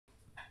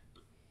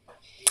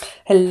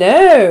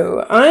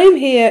Hello, I'm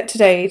here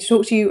today to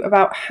talk to you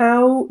about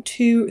how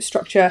to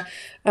structure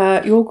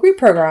your group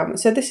program.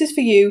 So this is for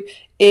you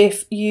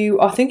if you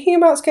are thinking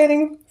about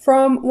scaling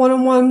from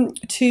one-on-one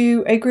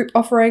to a group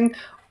offering,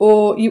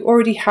 or you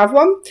already have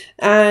one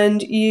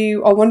and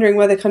you are wondering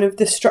whether kind of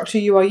the structure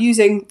you are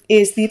using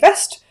is the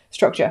best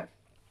structure.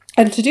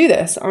 And to do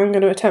this, I'm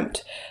going to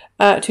attempt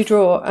to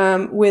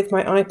draw with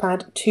my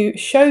iPad to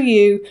show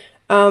you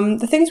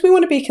the things we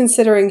want to be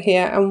considering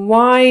here and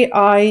why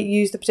I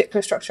use the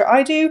particular structure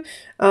I do,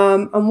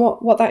 and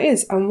what that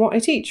is and what I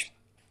teach.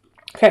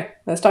 Okay,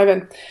 let's dive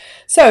in.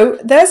 So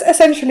there's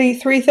essentially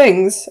three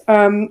things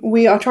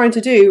we are trying to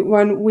do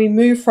when we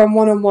move from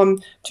one-on-one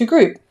to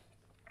group.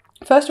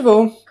 First of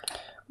all,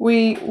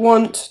 we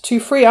want to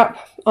free up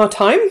our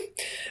time.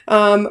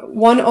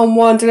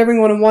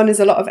 Delivering one-on-one is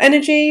a lot of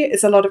energy,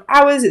 it's a lot of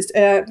hours, it's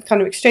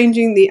kind of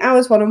exchanging the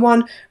hours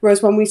one-on-one,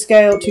 whereas when we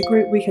scale to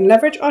group, we can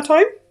leverage our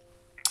time.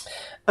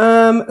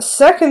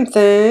 Second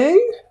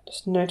thing,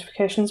 just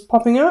notifications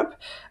popping up,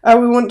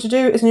 we want to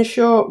do is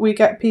ensure we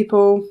get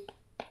people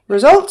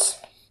results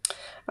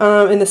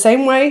in the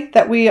same way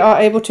that we are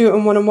able to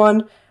on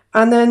one-on-one.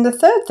 And then the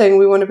third thing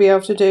we want to be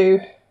able to do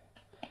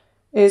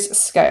is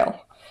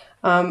scale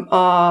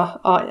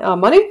our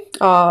money,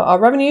 our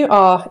revenue,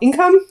 our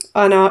income,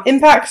 and our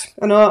impact,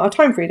 and our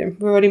time freedom.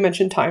 We already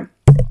mentioned time.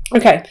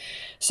 Okay,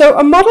 so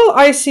a model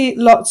I see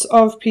lots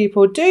of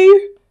people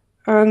do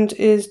and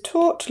is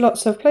taught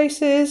lots of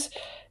places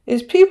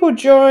is people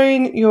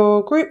join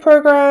your group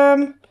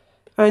program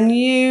and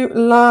you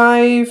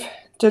live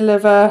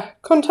deliver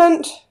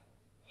content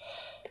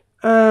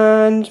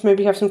and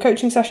maybe have some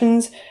coaching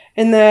sessions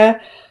in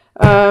there.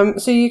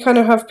 So you kind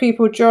of have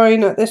people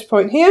join at this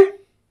point here,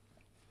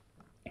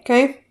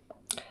 okay,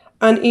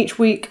 and each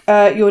week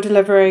you're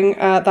delivering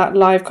that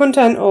live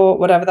content or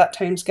whatever that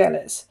time scale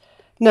is.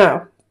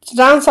 Now, the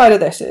downside of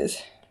this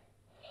is,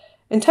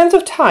 in terms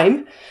of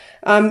time,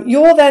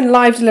 you're then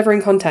live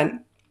delivering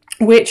content,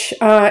 which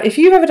if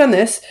you've ever done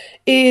this,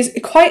 is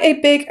quite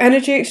a big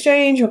energy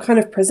exchange. You're kind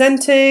of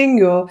presenting,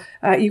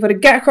 you've got to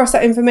get across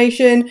that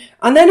information,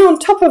 and then on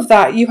top of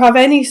that you have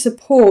any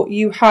support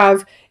you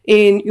have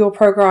in your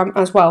program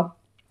as well.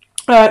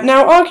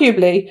 Now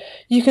arguably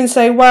you can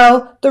say,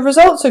 well, the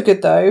results are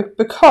good though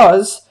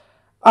because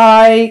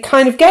I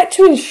kind of get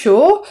to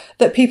ensure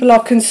that people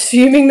are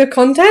consuming the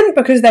content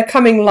because they're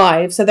coming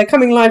live. So they're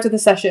coming live to the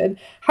session.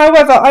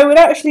 However, I would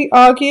actually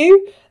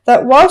argue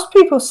that whilst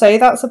people say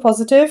that's a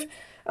positive,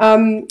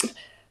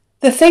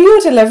 the thing you're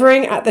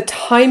delivering at the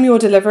time you're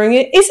delivering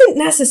it isn't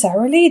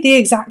necessarily the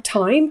exact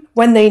time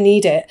when they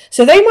need it.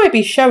 So they might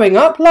be showing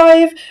up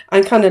live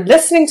and kind of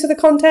listening to the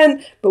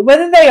content, but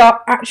whether they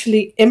are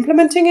actually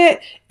implementing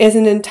it is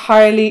an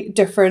entirely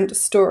different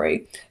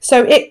story.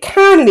 So it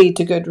can lead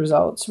to good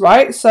results,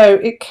 right? So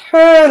it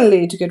can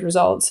lead to good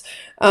results,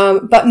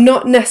 but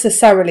not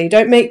necessarily.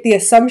 Don't make the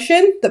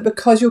assumption that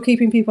because you're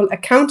keeping people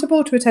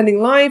accountable to attending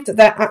live that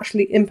they're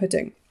actually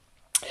inputting.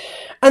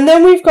 And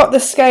then we've got the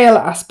scale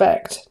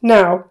aspect.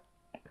 Now,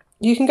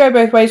 you can go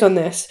both ways on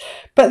this,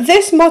 but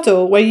this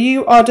model where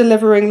you are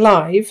delivering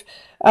live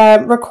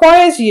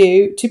requires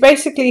you to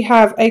basically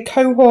have a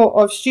cohort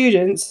of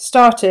students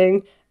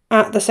starting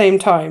at the same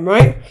time,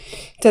 right?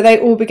 So they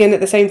all begin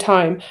at the same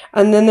time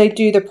and then they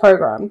do the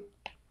program.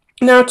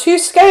 Now, to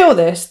scale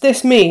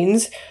this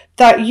means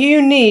that you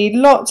need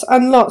lots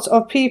and lots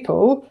of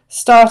people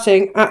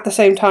starting at the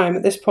same time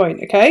at this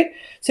point, okay?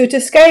 So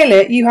to scale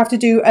it, you have to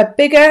do a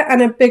bigger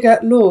and a bigger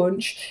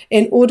launch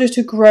in order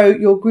to grow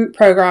your group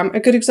program. A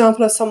good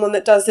example of someone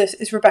that does this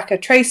is Rebecca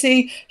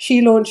Tracy.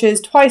 She launches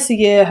twice a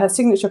year her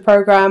signature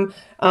program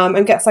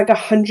and gets like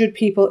 100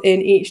 people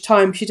in each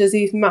time. She does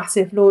these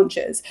massive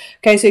launches.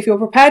 Okay, so if you're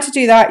prepared to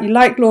do that, you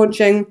like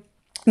launching,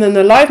 then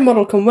the live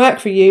model can work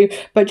for you,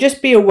 but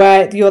just be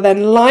aware that you're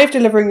then live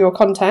delivering your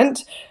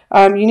content.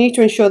 You need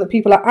to ensure that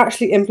people are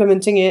actually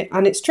implementing it,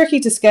 and it's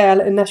tricky to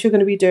scale unless you're going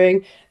to be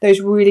doing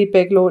those really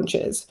big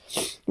launches.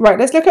 Right,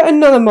 let's look at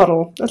another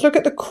model. Let's look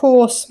at the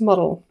course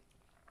model.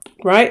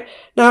 Right,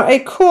 now a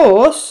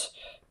course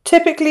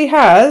typically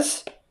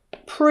has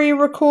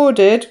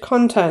pre-recorded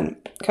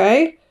content,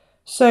 okay?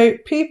 So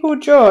people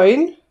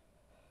join,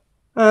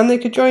 and they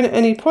could join at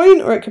any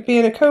point, or it could be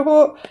in a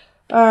cohort,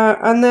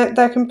 and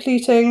they're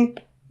completing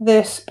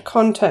this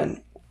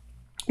content.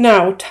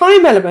 Now,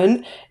 time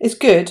element is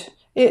good.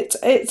 It's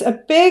a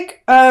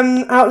big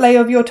outlay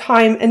of your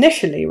time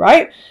initially,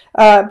 right?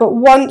 But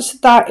once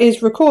that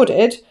is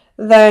recorded,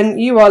 then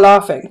you are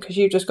laughing because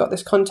you've just got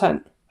this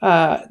content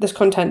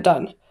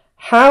done.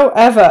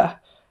 However,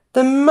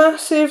 the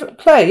massive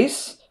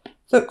place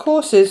that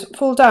courses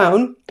fall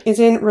down is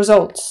in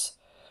results,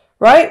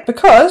 right?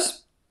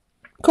 Because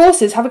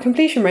courses have a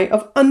completion rate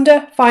of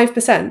under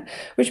 5%,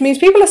 which means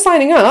people are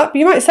signing up.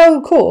 You might sell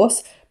a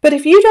course, but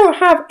if you don't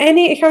have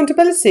any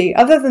accountability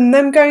other than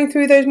them going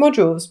through those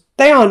modules,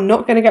 they are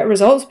not going to get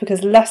results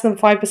because less than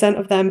 5%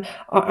 of them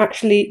are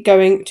actually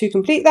going to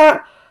complete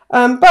that.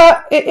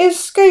 But it is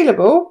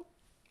scalable.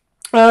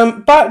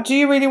 But do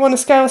you really want to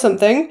scale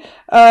something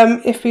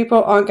if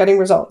people aren't getting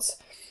results?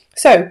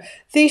 So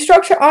the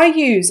structure I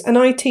use and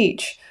I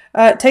teach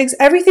takes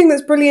everything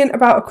that's brilliant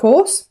about a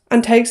course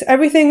and takes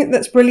everything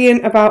that's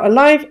brilliant about a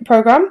live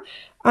program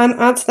and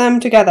adds them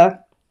together.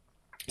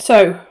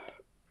 So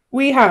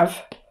we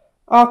have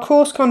our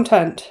course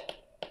content,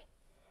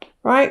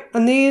 right?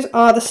 And these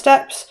are the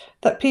steps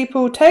that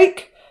people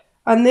take,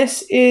 and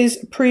this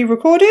is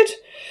pre-recorded.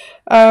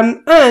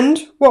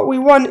 And what we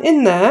want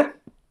in there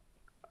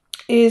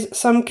is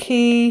some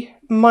key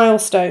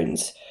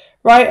milestones,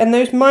 right? And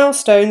those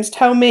milestones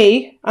tell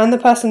me and the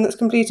person that's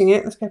completing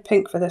it, let's go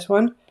pink for this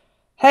one,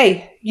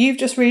 hey, you've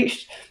just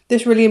reached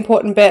this really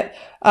important bit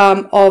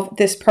of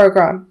this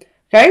program,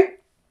 okay?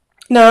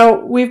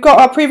 Now we've got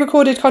our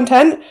pre-recorded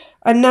content,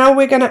 and now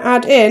we're going to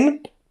add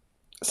in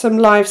some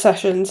live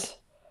sessions.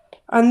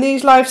 And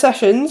these live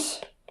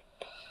sessions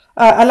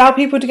allow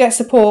people to get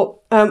support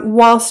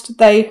whilst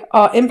they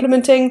are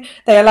implementing.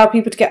 They allow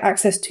people to get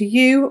access to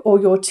you or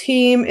your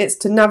team. It's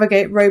to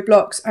navigate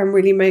roadblocks and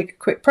really make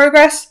quick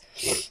progress.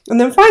 And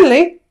then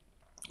finally,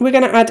 we're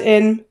going to add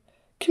in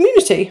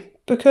community,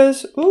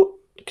 because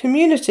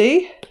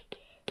community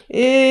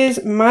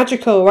is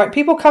magical, right?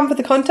 People come for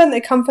the content,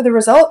 they come for the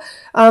result,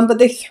 but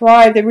they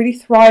thrive, they really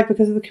thrive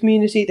because of the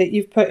community that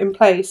you've put in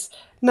place.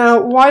 Now,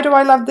 why do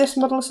I love this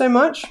model so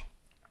much?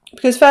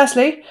 Because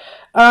firstly,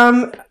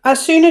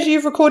 as soon as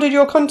you've recorded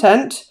your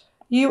content,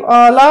 you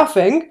are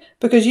laughing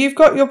because you've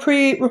got your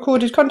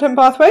pre-recorded content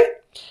pathway,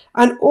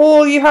 and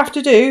all you have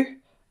to do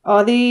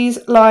are these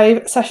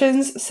live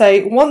sessions,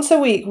 say once a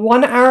week,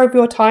 1 hour of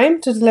your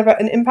time to deliver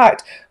an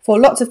impact for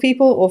lots of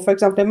people, or for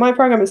example in my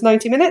program it's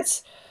 90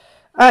 minutes.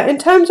 In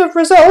terms of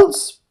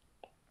results,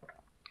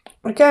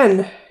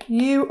 again,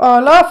 you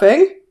are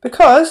laughing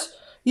because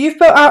you've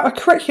built out a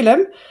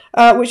curriculum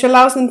which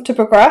allows them to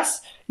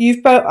progress.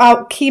 You've built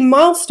out key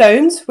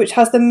milestones which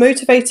has them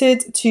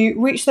motivated to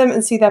reach them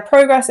and see their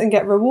progress and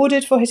get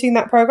rewarded for hitting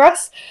that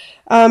progress.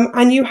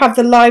 And you have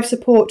the live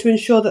support to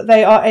ensure that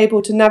they are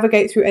able to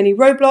navigate through any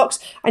roadblocks,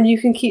 and you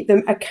can keep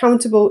them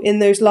accountable in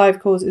those live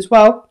calls as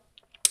well.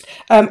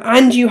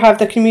 And you have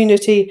the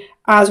community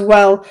as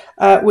well,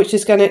 which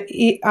is going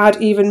to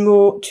add even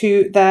more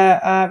to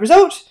their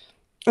result.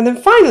 And then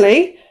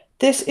finally,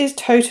 this is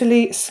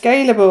totally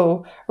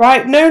scalable,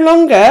 right? No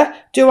longer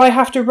do I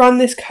have to run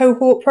this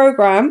cohort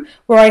program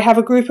where I have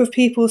a group of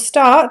people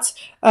start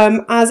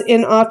as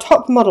in our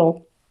top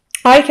model.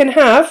 I can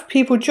have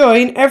people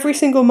join every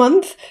single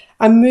month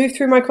and move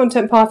through my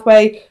content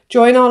pathway,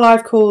 join our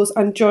live calls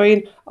and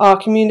join our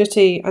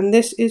community. And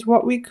this is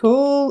what we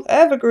call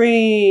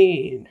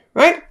evergreen,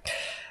 right?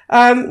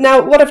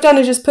 Now, what I've done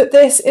is just put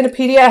this in a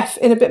PDF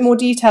in a bit more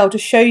detail to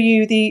show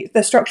you the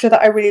structure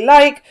that I really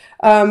like,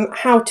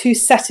 how to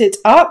set it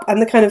up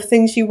and the kind of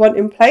things you want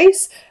in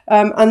place,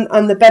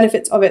 and the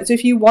benefits of it. So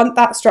if you want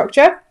that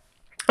structure,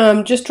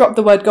 just drop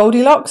the word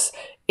Goldilocks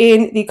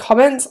in the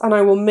comments and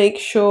I will make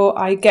sure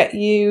I get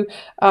you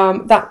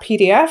that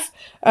PDF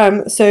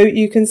so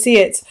you can see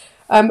it.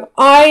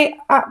 I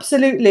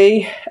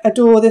absolutely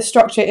adore this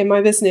structure in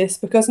my business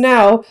because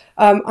now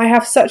I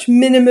have such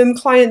minimum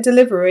client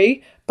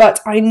delivery,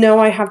 but I know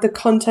I have the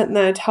content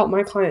there to help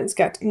my clients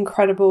get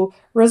incredible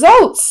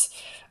results.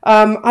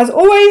 As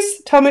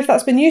always, tell me if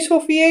that's been useful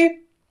for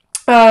you.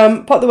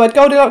 Pop the word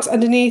Goldilocks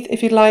underneath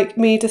if you'd like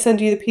me to send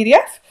you the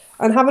PDF,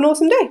 and have an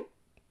awesome day.